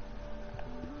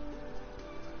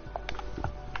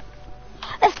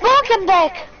 It's broken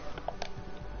back!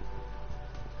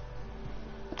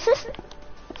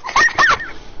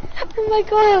 Oh my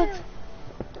god!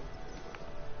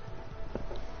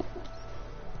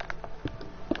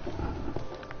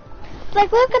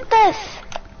 Like, look at this!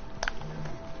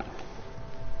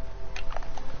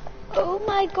 Oh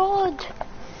my god!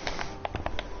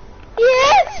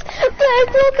 Yes! Like,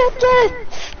 look at this!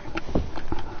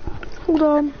 Hold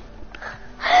on.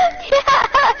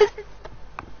 Yes!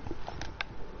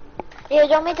 Yeah, you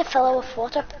don't need to fill it with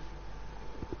water.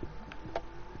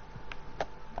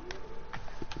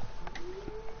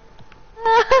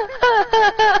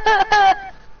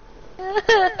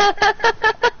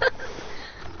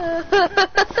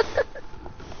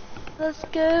 Let's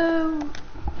go.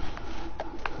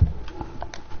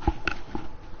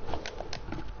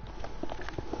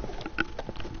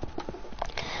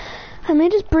 I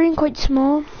made his brain quite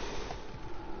small.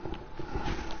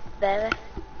 Very.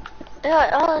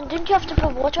 Oh, didn't you have to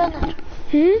put water in it?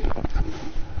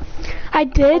 I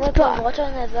did, Put but water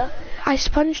in it though. I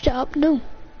sponged it up. No.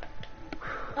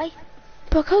 Why?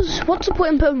 Because what's the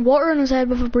point in putting water in his head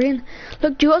with a brain?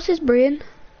 Look, do you watch his brain?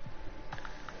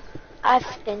 I've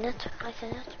seen it.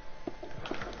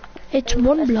 It's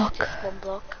one It's block. just 1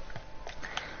 block.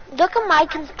 Look at my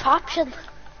contraption.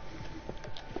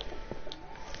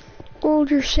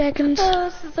 Hold your seconds. Oh,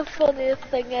 this is the funniest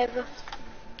thing ever.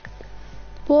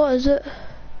 What is it?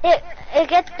 It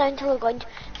gets down to the ground.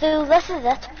 So this is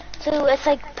it. So it's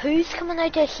like poos coming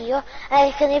out of here, and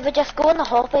you can either just go in the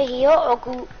hopper here or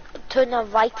go turn the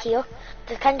right here.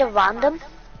 It's kind of random.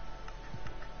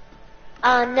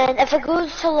 And then if it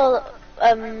goes to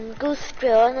the goes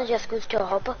straight on, it just goes to a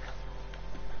hopper.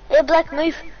 It'll be like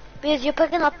move because you're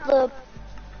picking up the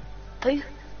poo.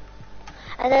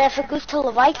 And then if it goes to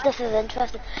the right, this is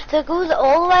interesting. So it goes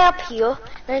all the way up here,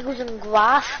 then it goes in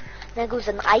grass, then it goes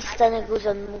in ice, then it goes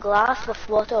in glass with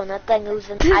water on it, then it goes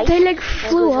in ice. They like then it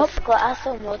flew goes up. with glass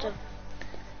and water.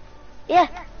 Yeah,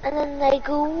 and then they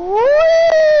go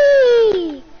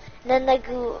whee! And then they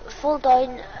go fall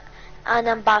down and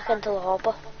then back into the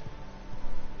hopper.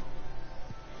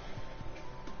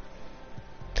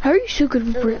 How are you so good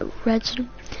with redstone?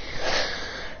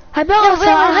 I built No, a really,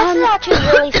 Santa this is hat. actually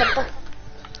really simple.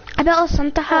 I built a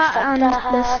Santa hat and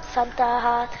this,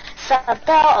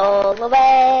 Santa all the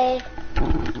way.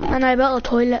 and I built a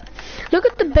toilet. Look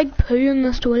at the big poo in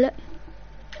this toilet.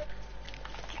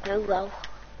 Oh well.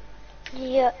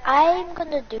 Yeah, I'm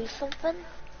gonna do something,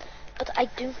 but I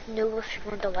don't know if you're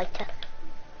going to like it.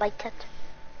 Like it.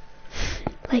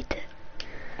 Like it.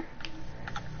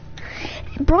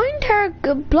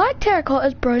 Black terracotta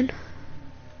is brown.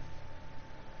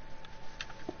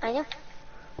 I know.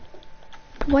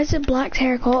 Why is it black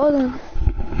terracotta then?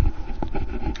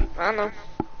 I don't know.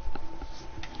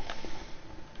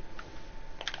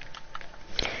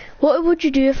 What would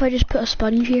you do if I just put a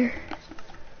sponge here?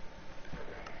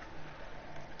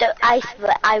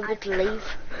 I would leave.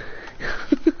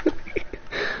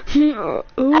 Ooh,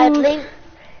 I'd leave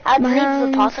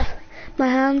the potter. My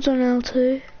hands on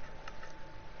L2.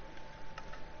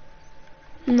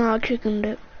 No, actually can do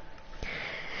it.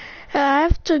 I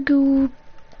have to go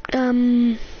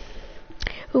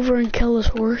over and kill this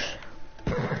horse.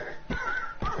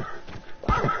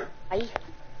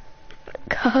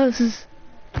 does.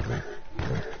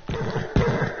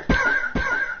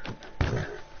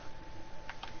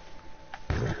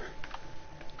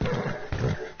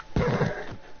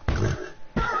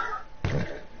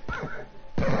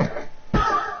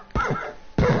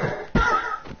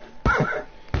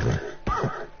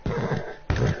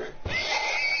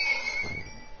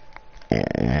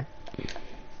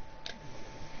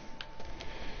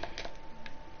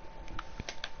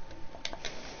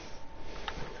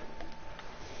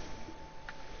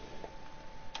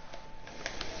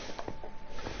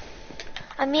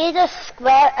 I made a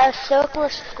square, a circular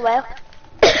square.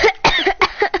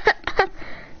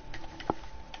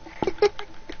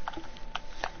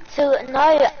 So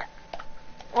now,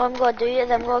 what I'm going to do is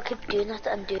I'm going to keep doing it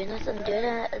and doing it and doing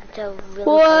it until really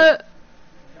What?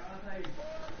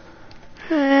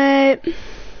 Right.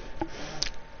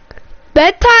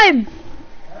 Bedtime!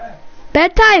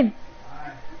 Bedtime!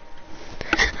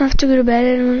 I have to go to bed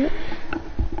in a minute.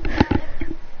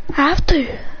 I have to.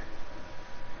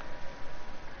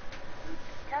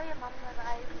 Tell your mum that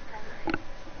I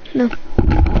No.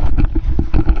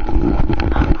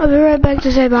 I'll be right back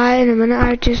to say bye in a minute.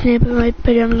 I just need to put my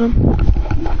pajamas on. No.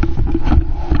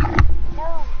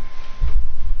 Don't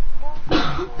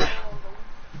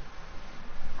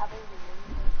I'll be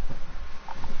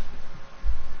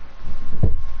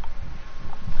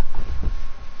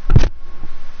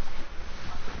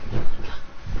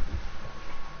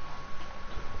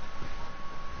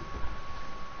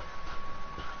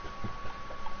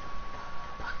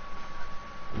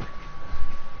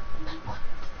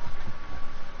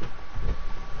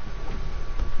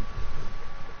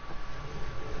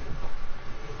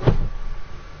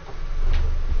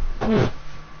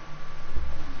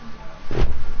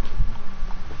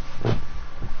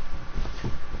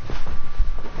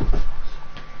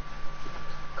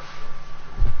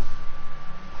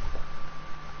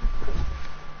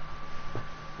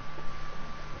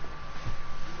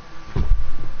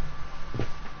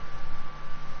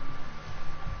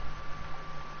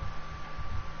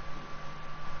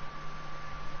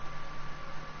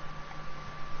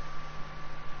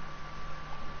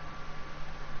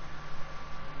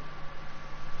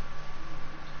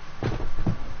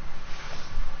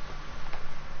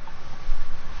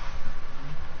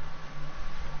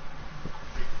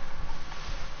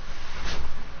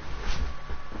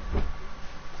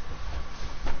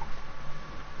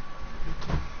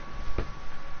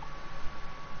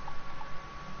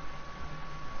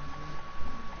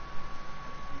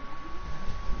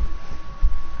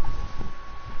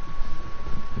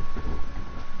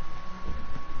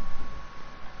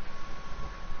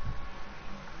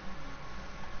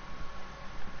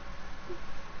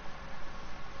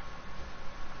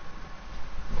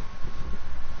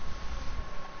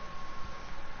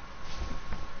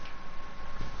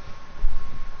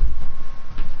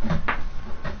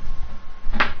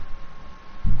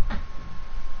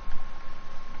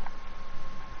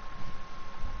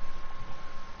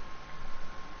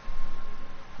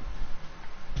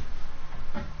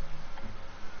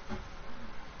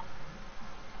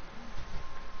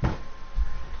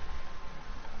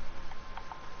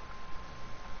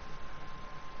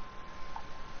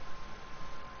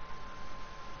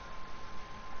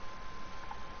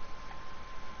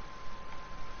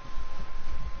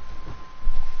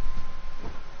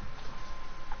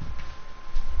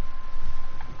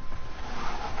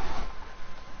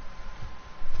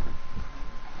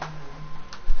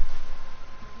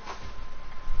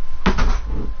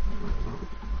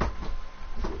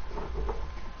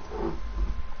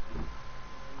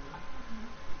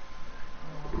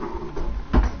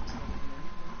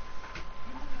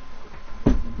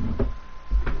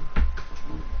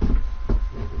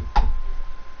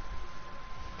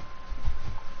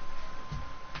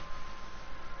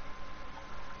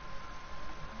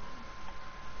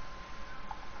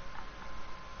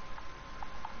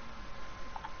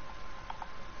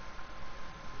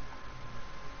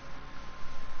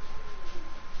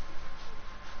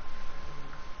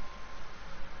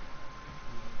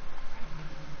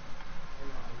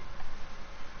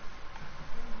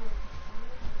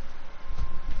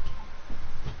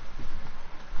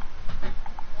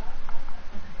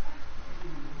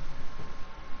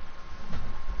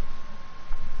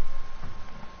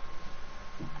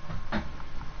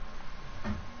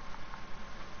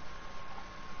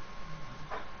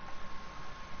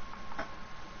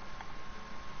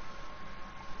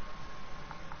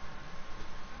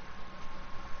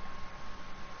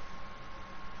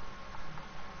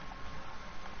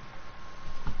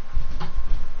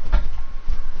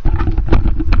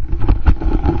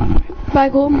Bye,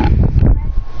 Colton.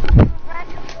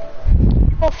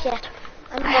 yet.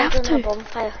 I'm I have building a to.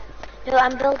 bonfire. No,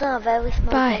 I'm building a very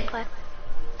small Bye. bonfire.